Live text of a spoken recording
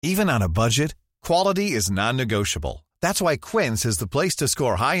Even on a budget, quality is non-negotiable. That's why Quince is the place to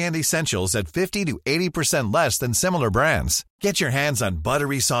score high-end essentials at 50 to 80% less than similar brands. Get your hands on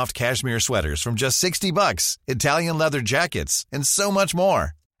buttery soft cashmere sweaters from just $60, Italian leather jackets, and so much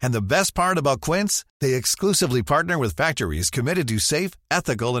more. And the best part about Quince, they exclusively partner with factories committed to safe,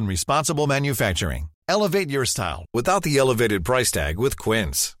 ethical, and responsible manufacturing. Elevate your style without the elevated price tag with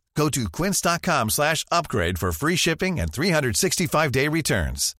Quince. Go to quince.com/upgrade for free shipping and 365-day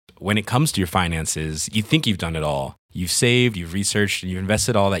returns. When it comes to your finances, you think you've done it all. You've saved, you've researched, and you've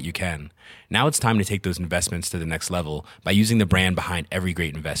invested all that you can. Now it's time to take those investments to the next level by using the brand behind every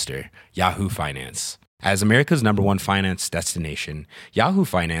great investor, Yahoo Finance. As America's #1 finance destination, Yahoo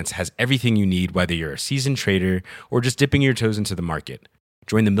Finance has everything you need, whether you're a seasoned trader or just dipping your toes into the market.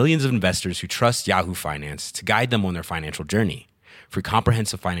 Join the millions of investors who trust Yahoo Finance to guide them on their financial journey. For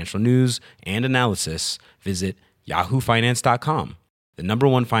comprehensive financial news and analysis, visit yahoofinance.com, the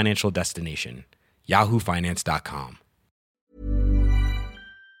 #1 financial destination, yahoofinance.com.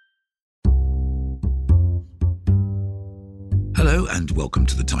 Hello and welcome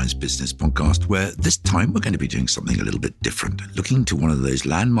to the Times Business Podcast, where this time we're going to be doing something a little bit different, looking to one of those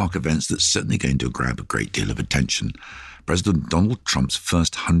landmark events that's certainly going to grab a great deal of attention, President Donald Trump's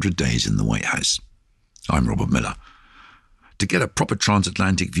first 100 days in the White House. I'm Robert Miller. To get a proper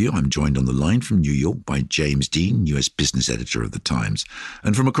transatlantic view, I'm joined on the line from New York by James Dean, US business editor of The Times,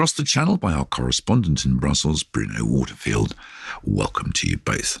 and from across the channel by our correspondent in Brussels, Bruno Waterfield. Welcome to you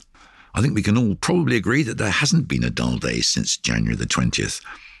both. I think we can all probably agree that there hasn't been a dull day since January the 20th.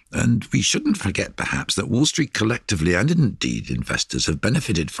 And we shouldn't forget, perhaps, that Wall Street collectively, and indeed investors, have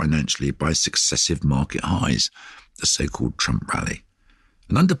benefited financially by successive market highs, the so-called Trump rally.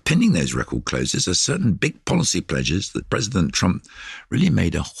 And underpinning those record closes are certain big policy pledges that President Trump really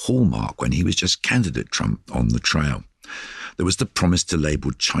made a hallmark when he was just candidate Trump on the trail. There was the promise to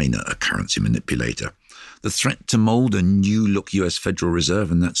label China a currency manipulator, the threat to mould a new-look US Federal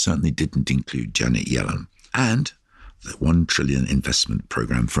Reserve, and that certainly didn't include Janet Yellen, and the $1 trillion investment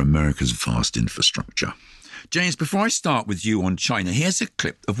program for America's vast infrastructure. James, before I start with you on China, here's a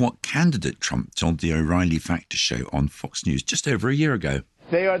clip of what candidate Trump told the O'Reilly Factor show on Fox News just over a year ago.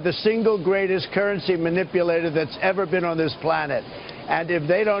 They are the single greatest currency manipulator that's ever been on this planet. And if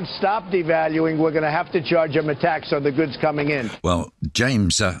they don't stop devaluing, we're going to have to charge them a tax on the goods coming in. Well,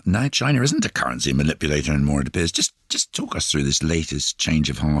 James, now China isn't a currency manipulator anymore, it appears. Just talk us through this latest change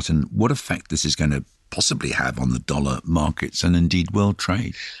of heart and what effect this is going to possibly have on the dollar markets and indeed world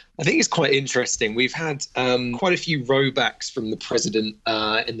trade. I think it's quite interesting. We've had quite a few rowbacks from the president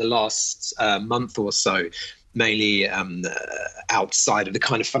in the last month or so, mainly outside of the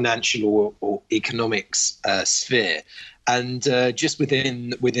kind of financial or economics sphere. And just within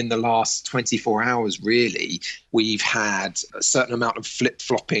the last 24 hours, really, we've had a certain amount of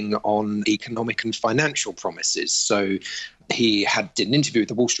flip-flopping on economic and financial promises. So he did an interview with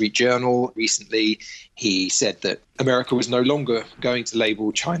the Wall Street Journal recently. He said that America was no longer going to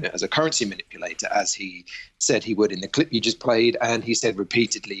label China as a currency manipulator, as he said he would in the clip you just played. And he said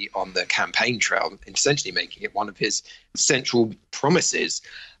repeatedly on the campaign trail, essentially making it one of his central promises.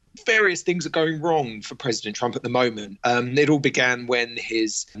 Various things are going wrong for President Trump at the moment. It all began when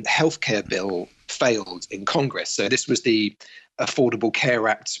his healthcare bill failed in Congress. So this was the Affordable Care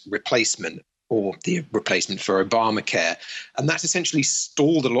Act replacement, or the replacement for Obamacare. And that's essentially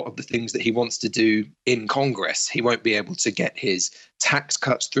stalled a lot of the things that he wants to do in Congress. He won't be able to get his tax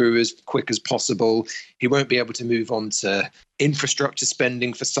cuts through as quick as possible. He won't be able to move on to infrastructure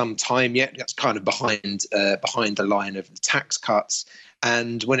spending for some time yet. That's kind of behind the line of the tax cuts.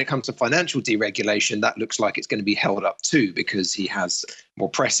 And when it comes to financial deregulation, that looks like it's going to be held up too, because he has more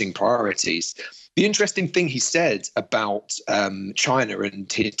pressing priorities. The interesting thing he said about China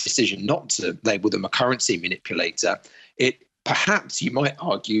and his decision not to label them a currency manipulator, it perhaps, you might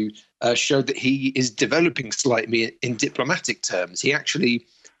argue, showed that he is developing slightly in diplomatic terms. He actually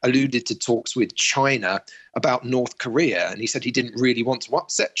alluded to talks with China about North Korea, and he said he didn't really want to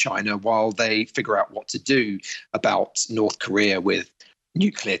upset China while they figure out what to do about North Korea with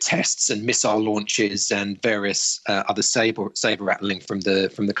nuclear tests and missile launches and various other saber rattling from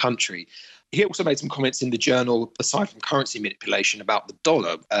the country. He also made some comments in the Journal, aside from currency manipulation, about the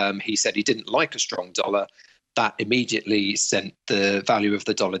dollar. He said he didn't like a strong dollar. That immediately sent the value of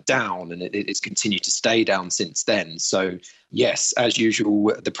the dollar down, and it's continued to stay down since then. So, yes, as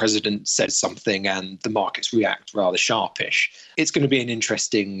usual, the president says something and the markets react rather sharpish. It's going to be an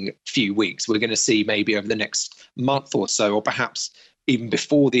interesting few weeks. We're going to see maybe over the next month or so, or perhaps even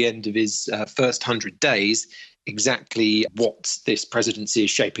before the end of his first 100 days, exactly what this presidency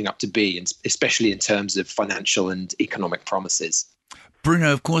is shaping up to be, and especially in terms of financial and economic promises.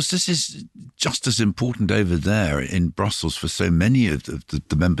 Bruno, of course, this is just as important over there in Brussels for so many of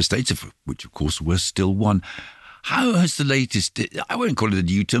the member states, of which, of course, we're still one. How has the latest, I won't call it a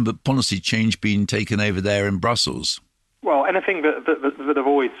U-turn, but policy change been taken over there in Brussels? Well, anything that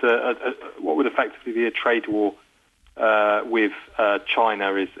avoids what would effectively be a trade war with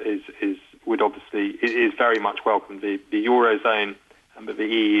China is very much welcome. The Eurozone and the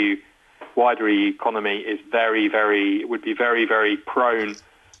EU, wider EU economy is would be very prone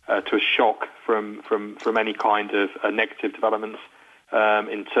to a shock from any kind of negative developments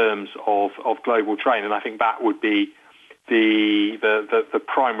in terms of global trade, and I think that would be the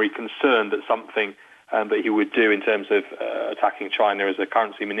primary concern, that something that he would do in terms of attacking China as a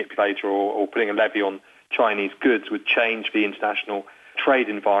currency manipulator or putting a levy on Chinese goods would change the international trade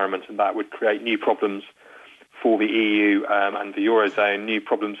environment, and that would create new problems for the EU and the Eurozone, new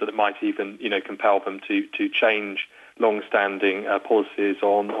problems that might even compel them to change long-standing policies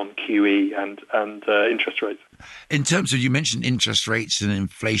on QE and interest rates. In terms of, you mentioned interest rates and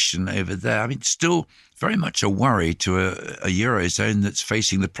inflation over there, I mean, still very much a worry to a Eurozone that's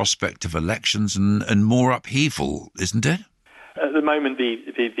facing the prospect of elections and more upheaval, isn't it? At the moment, the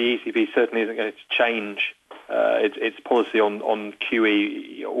ECB certainly isn't going to change its policy on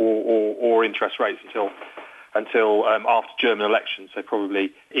QE or interest rates until after German elections, so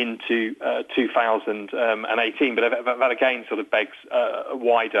probably into 2018. But that again sort of begs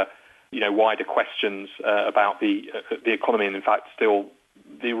wider questions about the economy, and in fact still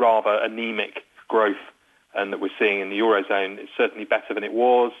the rather anemic growth that we're seeing in the Eurozone. It's certainly better than it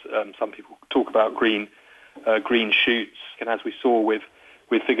was. Some people talk about green shoots, and as we saw with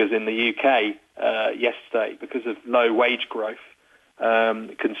figures in the UK yesterday, because of low wage growth,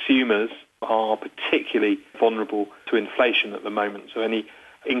 consumers are particularly vulnerable to inflation at the moment. So any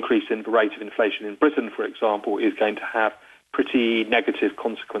increase in the rate of inflation in Britain, for example, is going to have pretty negative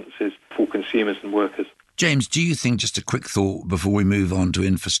consequences for consumers and workers. James, do you think, just a quick thought before we move on to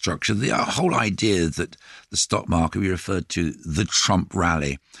infrastructure, the whole idea that the stock market, we referred to the Trump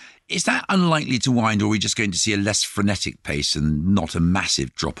rally, is that unlikely to wind, or are we just going to see a less frenetic pace and not a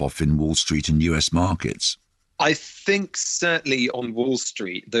massive drop-off in Wall Street and US markets? I think certainly on Wall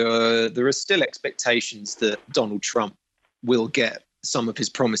Street, there are still expectations that Donald Trump will get some of his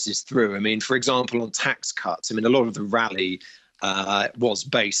promises through. I mean, for example, on tax cuts, I mean, a lot of the rally was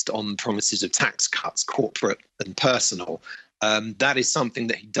based on promises of tax cuts, corporate and personal. That is something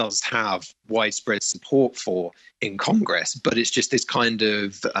that he does have widespread support for in Congress, but it's just this kind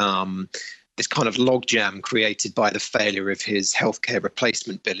of logjam created by the failure of his healthcare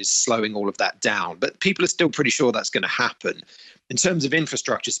replacement bill is slowing all of that down. But people are still pretty sure that's going to happen. In terms of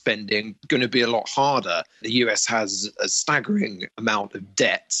infrastructure spending, going to be a lot harder. The US has a staggering amount of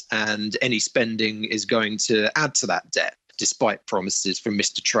debt, and any spending is going to add to that debt, despite promises from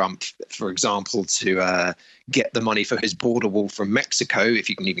Mr. Trump, for example, to get the money for his border wall from Mexico, if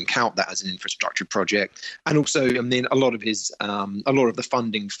you can even count that as an infrastructure project. And also, I mean, a lot of the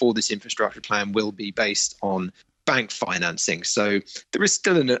funding for this infrastructure plan will be based on bank financing. So there is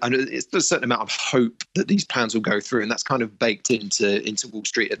still a certain amount of hope that these plans will go through, and that's kind of baked into Wall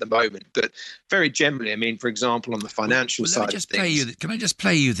Street at the moment. But very generally, I mean, for example, on the financial side of things... Can I just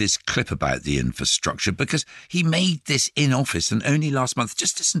play you this clip about the infrastructure? Because he made this in office, and only last month.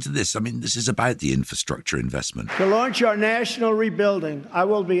 Just listen to this. I mean, this is about the infrastructure investment. To launch our national rebuilding, I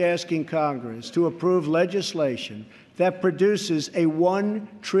will be asking Congress to approve legislation that produces a $1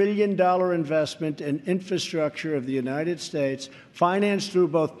 trillion investment in infrastructure of the United States, financed through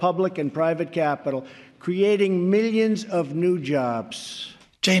both public and private capital, creating millions of new jobs.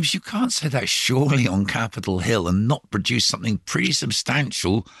 James, you can't say that surely on Capitol Hill and not produce something pretty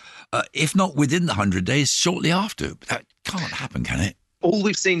substantial, if not within the 100 days, shortly after. That can't happen, can it? All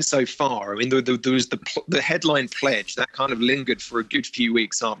we've seen so far, I mean, there was the headline pledge that kind of lingered for a good few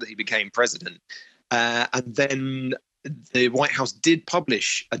weeks after he became president. And then the White House did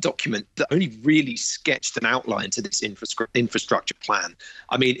publish a document that only really sketched an outline to this infrastructure plan.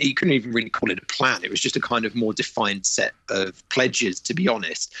 I mean, you couldn't even really call it a plan. It was just a kind of more defined set of pledges, to be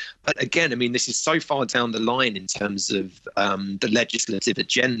honest. But again, I mean, this is so far down the line in terms of the legislative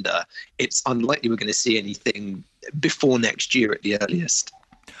agenda, it's unlikely we're going to see anything before next year at the earliest.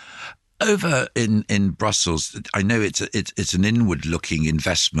 Over in Brussels, I know it's an inward-looking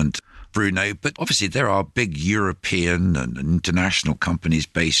investment, Bruno, but obviously there are big European and international companies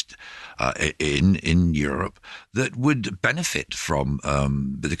based in Europe that would benefit from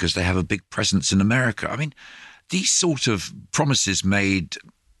because they have a big presence in America. I mean, these sort of promises made,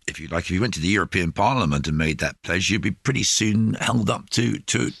 if you went to the European Parliament and made that pledge, you'd be pretty soon held up to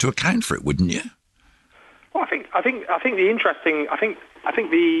account for it, wouldn't you? Well, I think I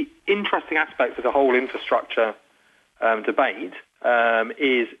think the interesting aspect of the whole infrastructure debate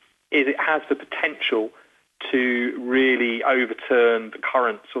is it has the potential to really overturn the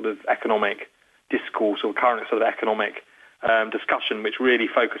current sort of economic discourse or current sort of economic discussion, which really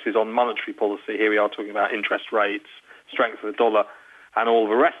focuses on monetary policy. Here we are talking about interest rates, strength of the dollar, and all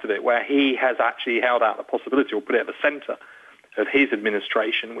the rest of it, where he has actually held out the possibility or put it at the centre of his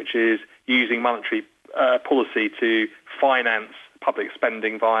administration, which is using monetary policy to finance public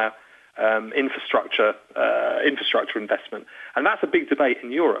spending via infrastructure investment. And that's a big debate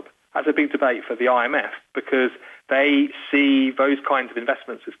in Europe. That's a big debate for the IMF because they see those kinds of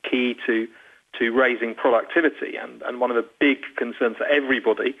investments as key to raising productivity. And one of the big concerns for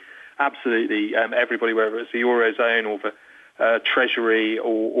everybody, absolutely everybody, whether it's the Eurozone or the Treasury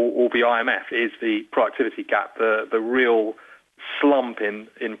or the IMF, is the productivity gap, the real slump in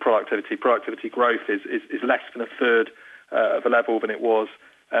productivity. Productivity growth is less than a third of the level than it was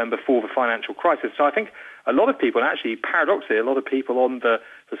before the financial crisis. So I think a lot of people, and actually paradoxically, a lot of people on the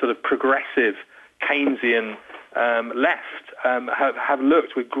sort of progressive Keynesian left have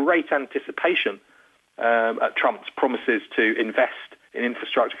looked with great anticipation at Trump's promises to invest in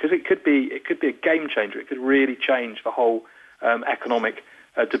infrastructure, because it could be a game changer. It could really change the whole economic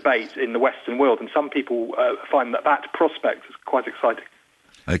debate in the Western world, and some people find that prospect is quite exciting.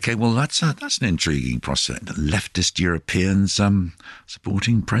 Okay, well, that's an intriguing prospect. Leftist Europeans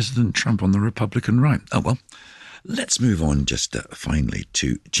supporting President Trump on the Republican right. Oh, well, let's move on just finally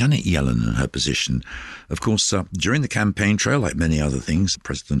to Janet Yellen and her position. Of course, during the campaign trail, like many other things,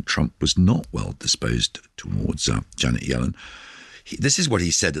 President Trump was not well disposed towards Janet Yellen. This is what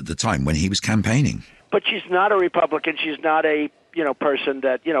he said at the time when he was campaigning. But she's not a Republican. She's not a person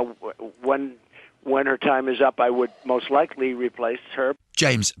that when her time is up, I would most likely replace her.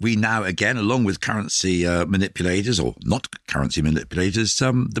 James, we now again, along with currency manipulators or not currency manipulators,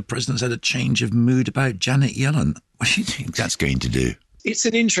 the president's had a change of mood about Janet Yellen. What do you think that's going to do? It's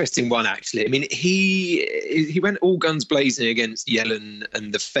an interesting one, actually. I mean, he went all guns blazing against Yellen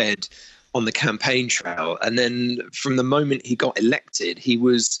and the Fed on the campaign trail. And then from the moment he got elected, he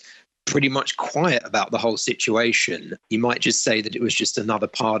was pretty much quiet about the whole situation. You might just say that it was just another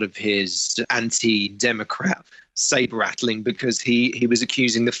part of his anti-Democrat saber-rattling, because he was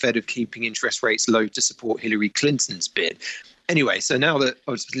accusing the Fed of keeping interest rates low to support Hillary Clinton's bid. Anyway, so now that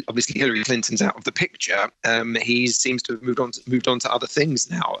obviously Hillary Clinton's out of the picture, he seems to have moved on to other things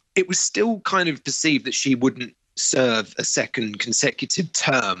now. It was still kind of perceived that she wouldn't serve a second consecutive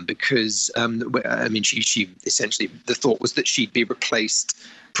term because, she essentially, the thought was that she'd be replaced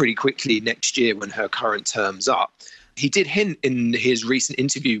pretty quickly next year when her current term's up. He did hint in his recent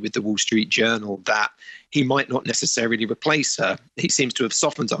interview with the Wall Street Journal that he might not necessarily replace her. He seems to have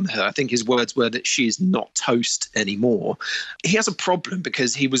softened on her. I think his words were that she's not toast anymore. He has a problem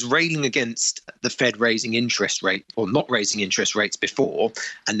because he was railing against the Fed raising interest rate or not raising interest rates before,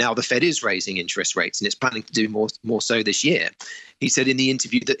 and now the Fed is raising interest rates and it's planning to do more so this year. He said in the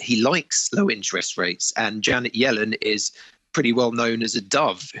interview that he likes low interest rates, and Janet Yellen is pretty well known as a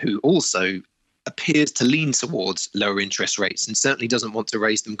dove who also appears to lean towards lower interest rates and certainly doesn't want to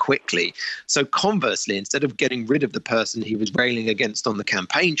raise them quickly. So conversely, instead of getting rid of the person he was railing against on the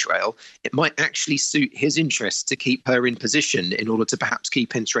campaign trail, it might actually suit his interests to keep her in position in order to perhaps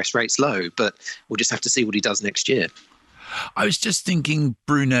keep interest rates low. But we'll just have to see what he does next year. I was just thinking,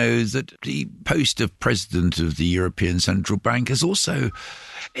 Bruno, that the post of president of the European Central Bank has also,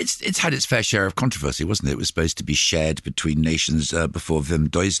 it's had its fair share of controversy, wasn't it? It was supposed to be shared between nations before Wim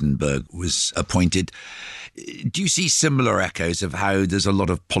Duisenberg was appointed. Do you see similar echoes of how there's a lot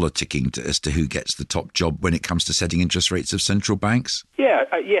of politicking as to who gets the top job when it comes to setting interest rates of central banks?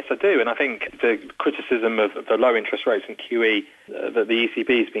 Yes, I do. And I think the criticism of the low interest rates in QE that the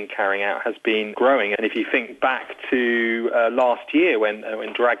ECB has been carrying out has been growing. And if you think back to last year when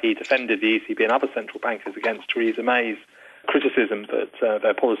Draghi defended the ECB and other central bankers against Theresa May's criticism that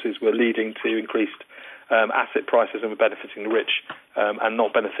their policies were leading to increased asset prices and were benefiting the rich and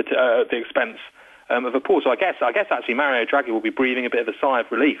not at the expense of the poor. So I guess actually Mario Draghi will be breathing a bit of a sigh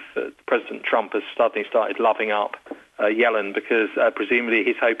of relief that President Trump has suddenly started loving up Yellen, because presumably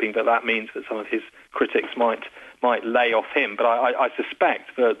he's hoping that means that some of his critics might lay off him. But I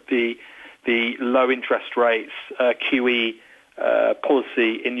suspect that the low interest rates QE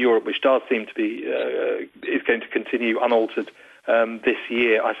policy in Europe, which does seem to be is going to continue unaltered this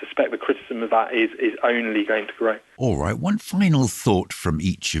year, I suspect the criticism of that is only going to grow. All right, one final thought from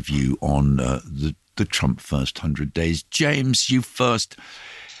each of you on the Trump first 100 days. James, you first.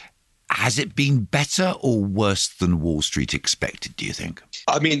 Has it been better or worse than Wall Street expected, do you think?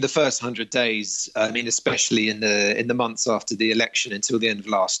 I mean, the first 100 days, especially in the months after the election until the end of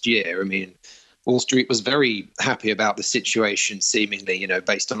last year, Wall Street was very happy about the situation, seemingly,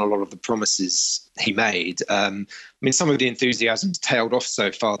 based on a lot of the promises he made. Some of the enthusiasm's tailed off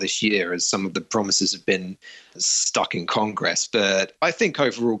so far this year as some of the promises have been stuck in Congress. But I think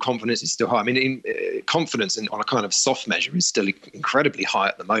overall confidence is still high. Confidence on a kind of soft measure is still incredibly high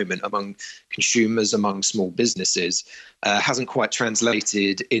at the moment among consumers, among small businesses. Hasn't quite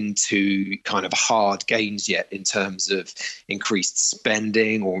translated into kind of hard gains yet in terms of increased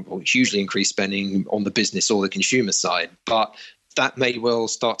spending or hugely increased spending on the business or the consumer side. But that may well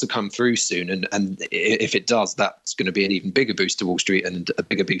start to come through soon. And if it does, that's going to be an even bigger boost to Wall Street and a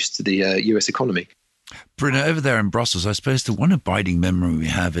bigger boost to the US economy. Bruno, over there in Brussels, I suppose the one abiding memory we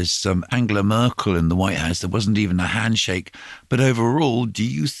have is Angela Merkel in the White House. There wasn't even a handshake. But overall, do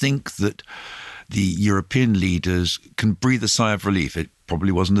you think that the European leaders can breathe a sigh of relief? It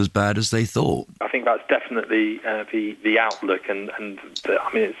probably wasn't as bad as they thought. I think that's definitely the outlook.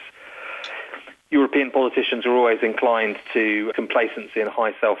 It's European politicians are always inclined to complacency and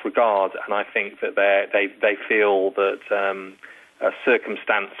high self-regard, and I think that they feel that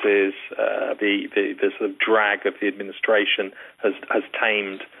circumstances, the sort of drag of the administration has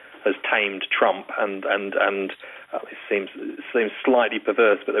tamed Trump, and it seems slightly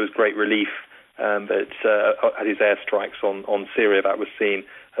perverse, but there was great relief at his airstrikes on Syria. That was seen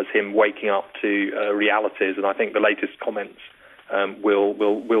as him waking up to realities, and I think the latest comments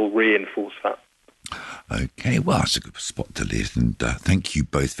will reinforce that. Okay, well, that's a good spot to leave, and thank you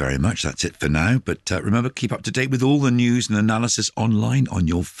both very much. That's it for now, but remember, keep up to date with all the news and analysis online on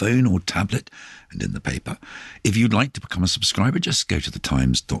your phone or tablet and in the paper. If you'd like to become a subscriber, just go to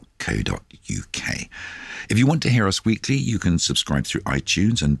thetimes.co.uk. If you want to hear us weekly, you can subscribe through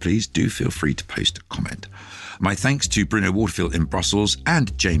iTunes, and please do feel free to post a comment. My thanks to Bruno Waterfield in Brussels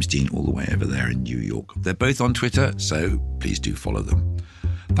and James Dean all the way over there in New York. They're both on Twitter, so please do follow them.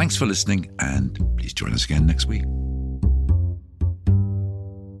 Thanks for listening, and please join us again next week.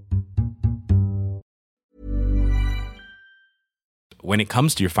 When it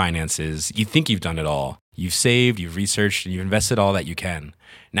comes to your finances, you think you've done it all. You've saved, you've researched, and you've invested all that you can.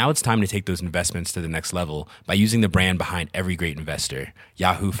 Now it's time to take those investments to the next level by using the brand behind every great investor,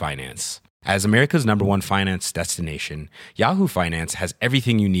 Yahoo Finance. As America's #1 finance destination, Yahoo Finance has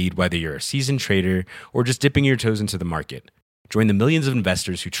everything you need, whether you're a seasoned trader or just dipping your toes into the market. Join the millions of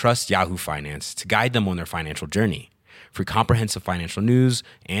investors who trust Yahoo Finance to guide them on their financial journey. For comprehensive financial news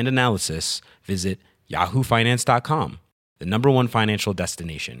and analysis, visit yahoofinance.com, the #1 financial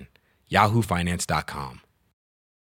destination, yahoofinance.com.